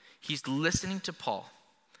life. He's listening to Paul,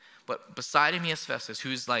 but beside him he has Festus,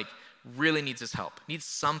 who's like really needs his help. Needs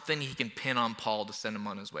something he can pin on Paul to send him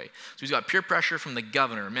on his way. So he's got peer pressure from the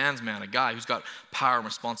governor, a man's man, a guy who's got power and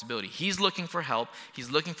responsibility. He's looking for help.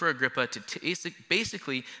 He's looking for Agrippa to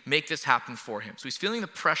basically make this happen for him. So he's feeling the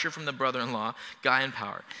pressure from the brother-in-law, guy in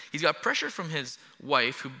power. He's got pressure from his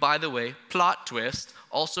wife, who, by the way, plot twist,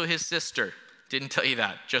 also his sister. Didn't tell you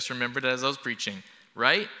that. Just remembered it as I was preaching,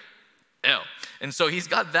 right? Ew. And so he's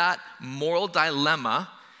got that moral dilemma.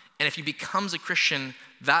 And if he becomes a Christian,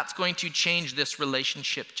 that's going to change this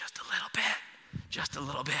relationship just a little bit. Just a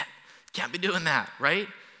little bit. Can't be doing that, right?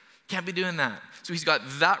 Can't be doing that. So he's got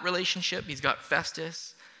that relationship. He's got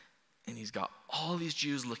Festus. And he's got all these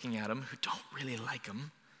Jews looking at him who don't really like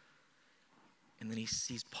him. And then he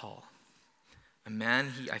sees Paul, a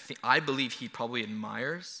man I believe he probably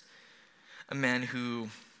admires, a man who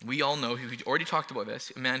we all know, who already talked about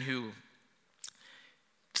this, a man who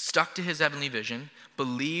stuck to his heavenly vision,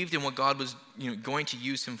 believed in what God was going to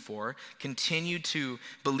use him for, continued to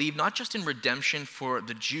believe not just in redemption for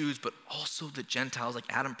the Jews, but also the Gentiles, like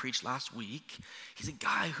Adam preached last week. He's a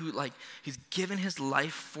guy who he's given his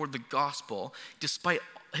life for the gospel. Despite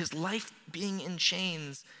his life being in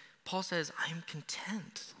chains, Paul says, I'm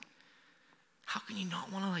content. How can you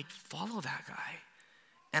not want to follow that guy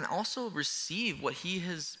and also receive what he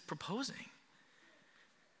is proposing?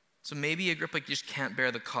 So maybe Agrippa just can't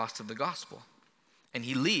bear the cost of the gospel. And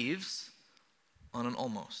he leaves on an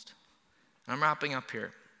almost. And I'm wrapping up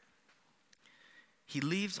here. He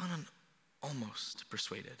leaves on an almost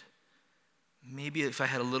persuaded. Maybe if I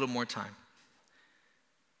had a little more time.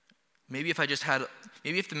 Maybe if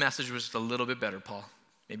the message was just a little bit better, Paul,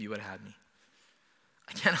 maybe you would have had me.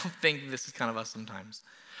 I can't think this is kind of us sometimes.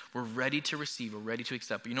 We're ready to receive, we're ready to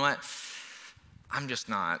accept. But you know what? I'm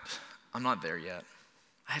not there yet.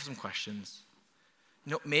 I have some questions.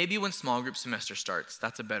 Maybe when small group semester starts,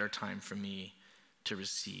 that's a better time for me to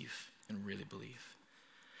receive and really believe.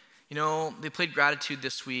 They played gratitude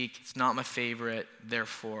this week. It's not my favorite.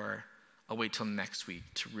 Therefore, I'll wait till next week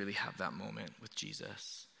to really have that moment with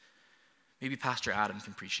Jesus. Maybe Pastor Adam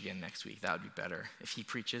can preach again next week. That would be better. If he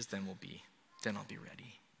preaches, then I'll be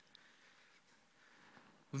ready.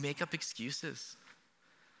 We make up excuses.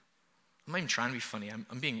 I'm not even trying to be funny.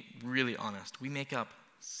 I'm being really honest. We make up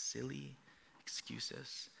silly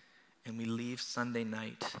excuses, and we leave Sunday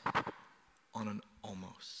night on an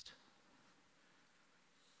almost.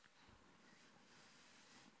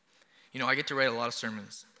 I get to write a lot of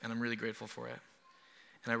sermons, and I'm really grateful for it.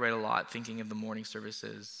 And I write a lot thinking of the morning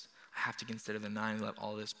services. I have to consider the 9/11,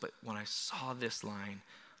 all this. But when I saw this line,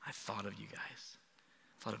 I thought of you guys.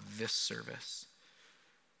 I thought of this service.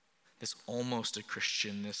 This almost a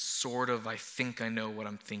Christian, this sort of, I think I know what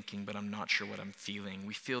I'm thinking, but I'm not sure what I'm feeling.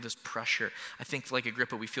 We feel this pressure. I think like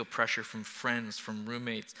Agrippa, we feel pressure from friends, from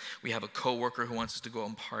roommates. We have a coworker who wants us to go out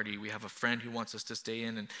and party. We have a friend who wants us to stay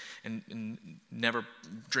in and never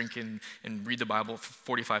drink and read the Bible for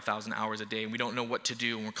 45,000 hours a day. And we don't know what to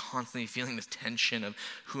do. And we're constantly feeling this tension of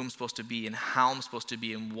who I'm supposed to be and how I'm supposed to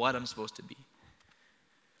be and what I'm supposed to be.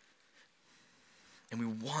 And we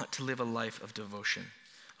want to live a life of devotion,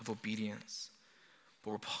 of obedience, but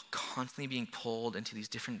we're constantly being pulled into these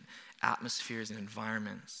different atmospheres and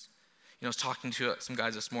environments. I was talking to some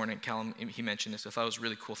guys this morning. Callum, he mentioned this. I thought it was a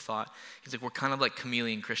really cool thought. He's like, we're kind of like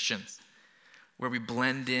chameleon Christians, where we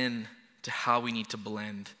blend in to how we need to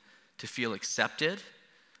blend to feel accepted,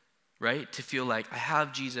 right? To feel like I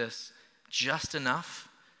have Jesus just enough,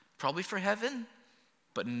 probably for heaven,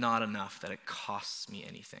 but not enough that it costs me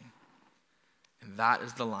anything. And that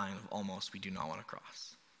is the line of almost we do not want to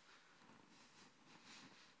cross.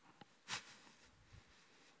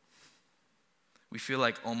 We feel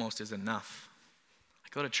like almost is enough. I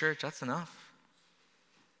go to church, that's enough.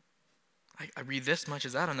 I read this much,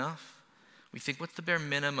 is that enough? We think, what's the bare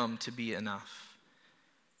minimum to be enough?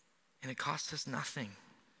 And it costs us nothing.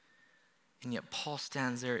 And yet Paul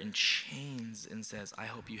stands there in chains and says, I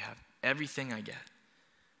hope you have everything I get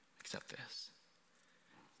except this.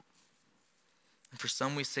 And for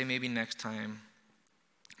some, we say maybe next time,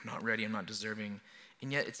 I'm not ready, I'm not deserving.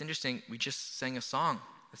 And yet it's interesting, we just sang a song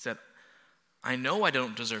that said, I know I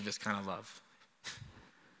don't deserve this kind of love.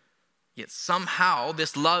 Yet somehow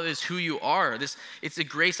this love is who you are. It's a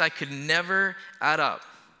grace I could never add up.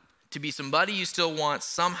 To be somebody you still want,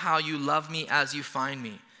 somehow you love me as you find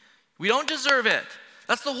me. We don't deserve it.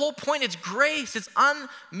 That's the whole point. It's grace. It's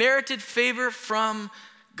unmerited favor from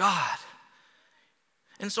God.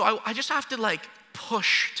 And so I just have to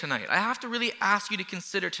push tonight. I have to really ask you to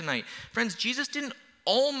consider tonight. Friends, Jesus didn't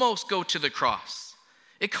almost go to the cross.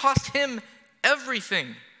 It cost him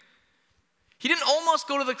everything. He didn't almost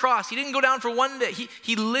go to the cross. He didn't go down for one day.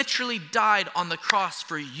 He literally died on the cross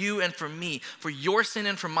for you and for me, for your sin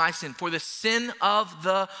and for my sin, for the sin of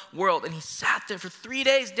the world. And he sat there for 3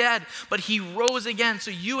 days dead, but he rose again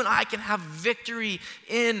so you and I can have victory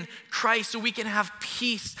in Christ, so we can have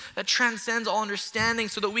peace that transcends all understanding,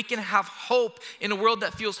 so that we can have hope in a world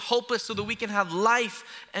that feels hopeless, so that we can have life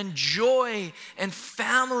and joy and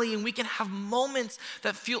family, and we can have moments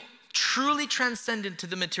that feel truly transcendent to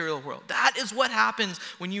the material world. That is what happens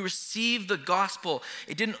when you receive the gospel.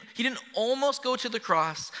 He didn't almost go to the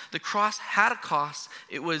cross. The cross had a cost.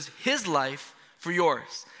 It was his life for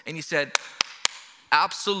yours. And he said,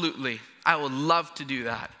 absolutely, I would love to do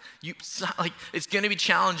that. It's going to be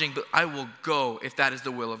challenging, but I will go if that is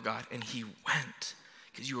the will of God. And he went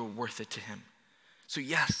because you were worth it to him. So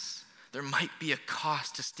yes, there might be a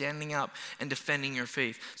cost to standing up and defending your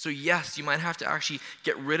faith. So yes, you might have to actually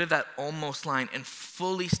get rid of that almost line and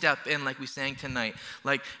fully step in like we sang tonight.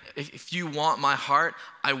 Like, if you want my heart,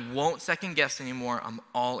 I won't second guess anymore. I'm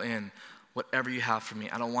all in. Whatever you have for me.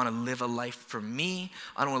 I don't want to live a life for me.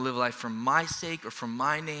 I don't want to live a life for my sake or for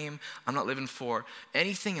my name. I'm not living for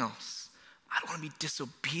anything else. I don't want to be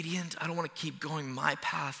disobedient. I don't want to keep going my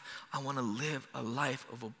path. I want to live a life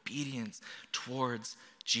of obedience towards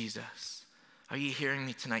Jesus. Are you hearing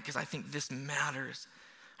me tonight? Because I think this matters.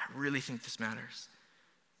 I really think this matters.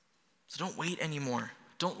 So don't wait anymore.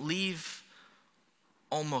 Don't leave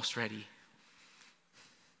almost ready.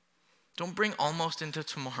 Don't bring almost into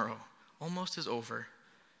tomorrow. Almost is over.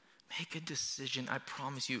 Make a decision. I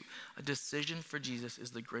promise you, a decision for Jesus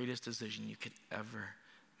is the greatest decision you could ever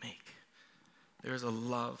make. There is a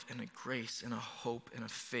love and a grace and a hope and a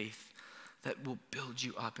faith that will build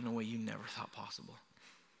you up in a way you never thought possible.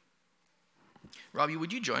 Robbie,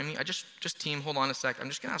 would you join me? Just team, hold on a sec. I'm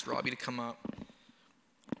just going to ask Robbie to come up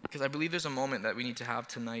because I believe there's a moment that we need to have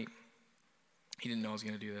tonight. He didn't know I was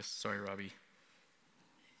going to do this. Sorry, Robbie.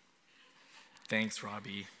 Thanks,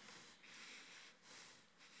 Robbie.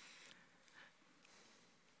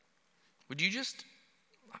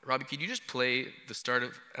 Robbie, could you just play the start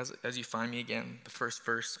of As You Find Me Again, the first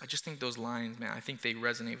verse? I just think those lines, man, I think they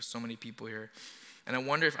resonate with so many people here. And I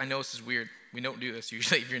wonder I know this is weird. We don't do this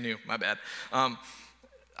usually if you're new. My bad. I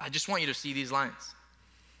just want you to see these lines.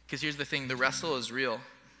 Because here's the thing. The wrestle is real.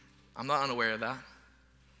 I'm not unaware of that.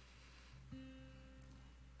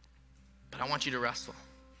 But I want you to wrestle.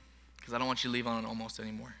 Because I don't want you to leave on an almost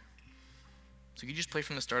anymore. So could you just play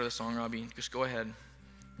from the start of the song, Robbie? Just go ahead.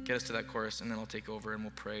 Get us to that chorus, and then I'll take over, and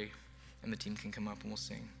we'll pray. And the team can come up, and we'll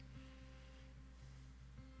sing.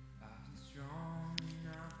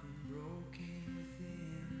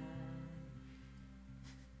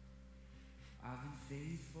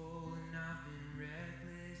 Faithful and I've been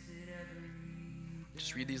reckless at every day.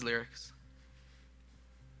 Just read these lyrics.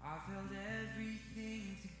 I've held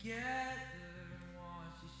everything together and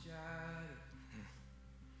watched it shatter.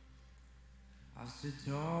 I've stood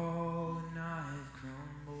tall and I have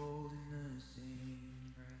crumbled in the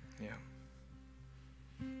same breath. Yeah.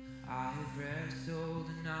 I have wrestled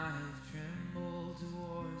and I have trembled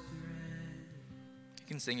towards surrender. You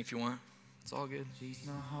can sing if you want. It's all good. Chased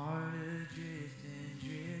my heart adrift and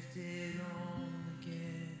drifted on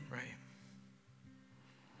again. Right.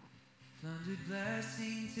 Plundered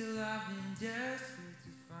blessing till I've been desperate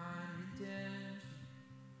to find redemption.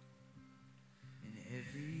 And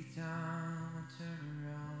every time I turn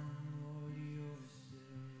around, Lord, you're still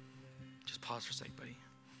there. Just pause for a sec, buddy.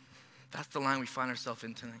 That's the line we find ourselves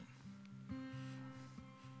in tonight.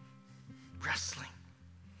 Wrestling.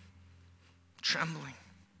 trembling,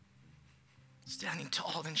 standing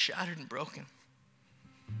tall, then shattered and broken.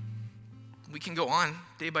 We can go on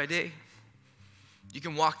day by day. You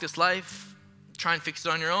can walk this life, try and fix it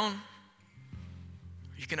on your own.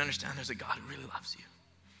 Or you can understand there's a God who really loves you.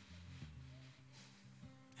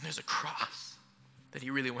 And there's a cross that he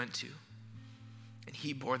really went to. And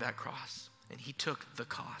he bore that cross. And he took the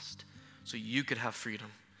cost so you could have freedom,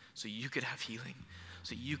 so you could have healing,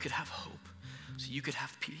 so you could have hope, so you could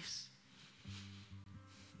have peace.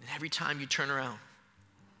 And every time you turn around,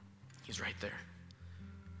 he's right there.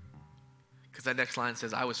 Because that next line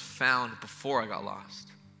says, I was found before I got lost.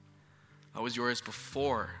 I was yours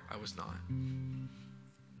before I was not. Can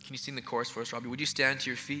you sing the chorus for us, Robbie? Would you stand to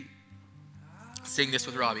your feet? Sing this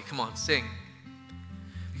with Robbie. Come on, sing.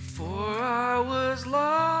 Before I was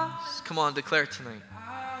lost. Come on, declare it tonight.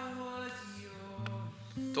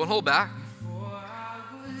 Don't hold back.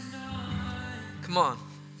 Come on.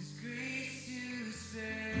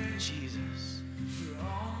 Jesus.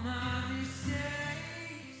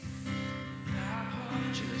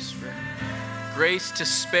 Jesus, grace to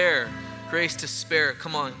spare. Grace to spare.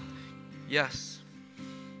 Come on. Yes.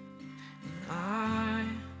 I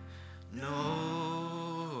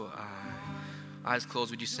know Eyes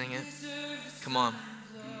closed. Would you sing it? Come on.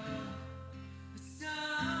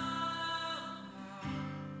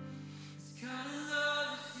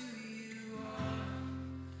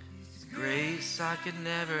 Grace I could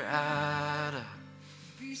never add up.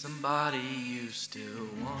 Somebody you still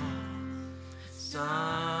want.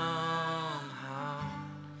 Somehow.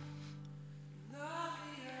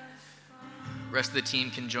 Rest of the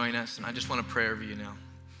team can join us, and I just want to pray over you now.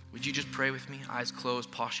 Would you just pray with me? Eyes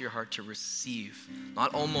closed, posture your heart to receive.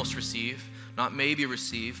 Not almost receive, not maybe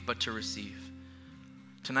receive, but to receive.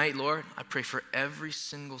 Tonight, Lord, I pray for every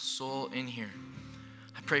single soul in here.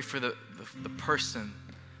 I pray for the person,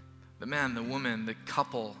 the man, the woman, the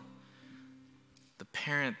couple, the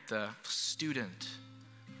parent, the student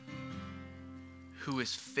who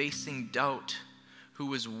is facing doubt,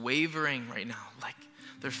 who is wavering right now, like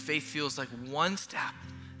their faith feels like one step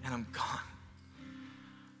and I'm gone.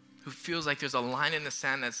 Who feels like there's a line in the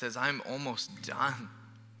sand that says, I'm almost done.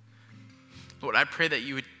 Lord, I pray that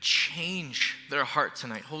you would change their heart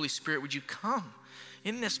tonight. Holy Spirit, would you come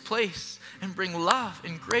in this place and bring love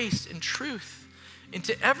and grace and truth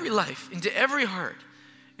into every life, into every heart,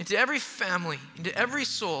 into every family, into every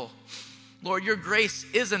soul. Lord, your grace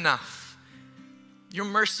is enough. Your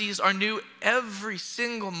mercies are new every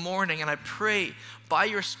single morning, and I pray by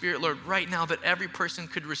your Spirit, Lord, right now that every person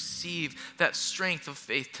could receive that strength of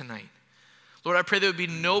faith tonight. Lord, I pray there would be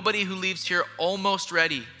nobody who leaves here almost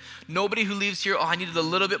ready. Nobody who leaves here, I needed a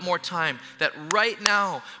little bit more time. That right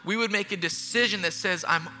now we would make a decision that says,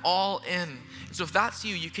 I'm all in. And so if that's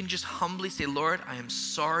you, you can just humbly say, Lord, I am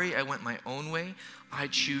sorry I went my own way. I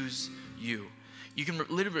choose you. You can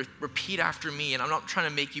literally repeat after me, and I'm not trying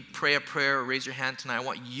to make you pray a prayer or raise your hand tonight. I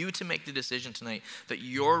want you to make the decision tonight that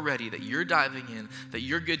you're ready, that you're diving in, that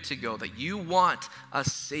you're good to go, that you want a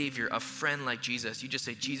Savior, a friend like Jesus. You just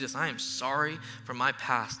say, Jesus, I am sorry for my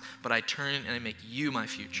past, but I turn and I make you my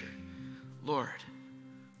future. Lord,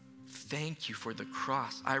 thank you for the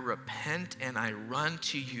cross. I repent and I run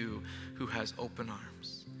to you who has open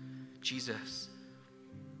arms. Jesus,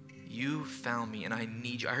 you found me and I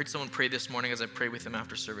need you. I heard someone pray this morning as I prayed with them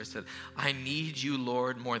after service that I need you,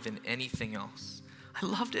 Lord, more than anything else. I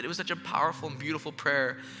loved it. It was such a powerful and beautiful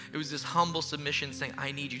prayer. It was this humble submission saying,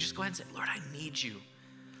 I need you. Just go ahead and say, Lord, I need you.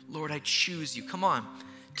 Lord, I choose you. Come on.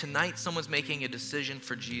 Tonight, someone's making a decision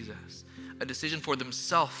for Jesus, a decision for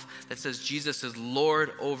themselves that says Jesus is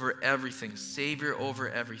Lord over everything, Savior over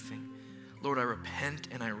everything. Lord, I repent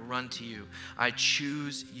and I run to you. I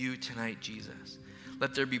choose you tonight, Jesus.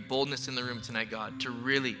 Let there be boldness in the room tonight, God, to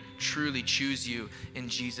really, truly choose you in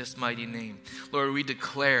Jesus' mighty name. Lord, we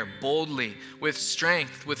declare boldly, with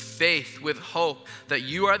strength, with faith, with hope, that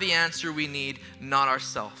you are the answer we need, not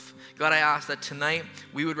ourselves. God, I ask that tonight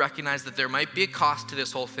we would recognize that there might be a cost to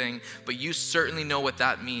this whole thing, but you certainly know what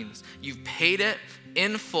that means. You've paid it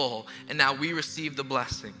in full, and now we receive the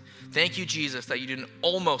blessing. Thank you, Jesus, that you didn't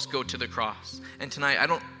almost go to the cross. And tonight, I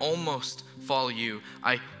don't almost follow you.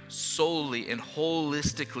 I solely and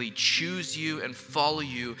holistically choose you and follow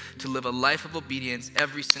you to live a life of obedience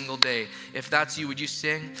every single day. If that's you, would you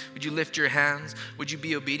sing? Would you lift your hands? Would you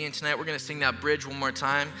be obedient tonight? We're going to sing that bridge one more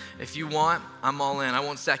time. If you want, I'm all in. I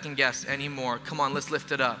won't second guess anymore. Come on, let's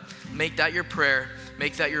lift it up. Make that your prayer.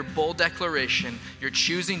 Make that your bold declaration. You're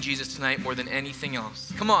choosing Jesus tonight more than anything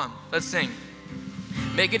else. Come on, let's sing.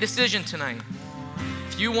 Make a decision tonight.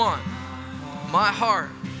 If you want my heart,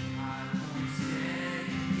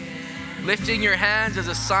 Lifting your hands as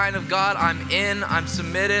a sign of God, I'm in, I'm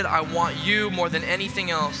submitted, I want you more than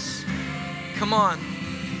anything else. Come on.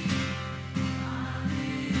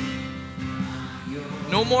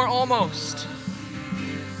 No more almost.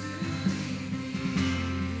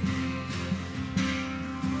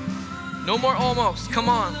 No more almost. Come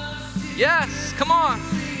on. Yes, come on.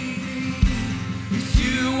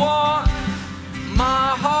 You want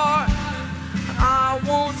my heart, I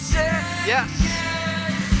won't say yes.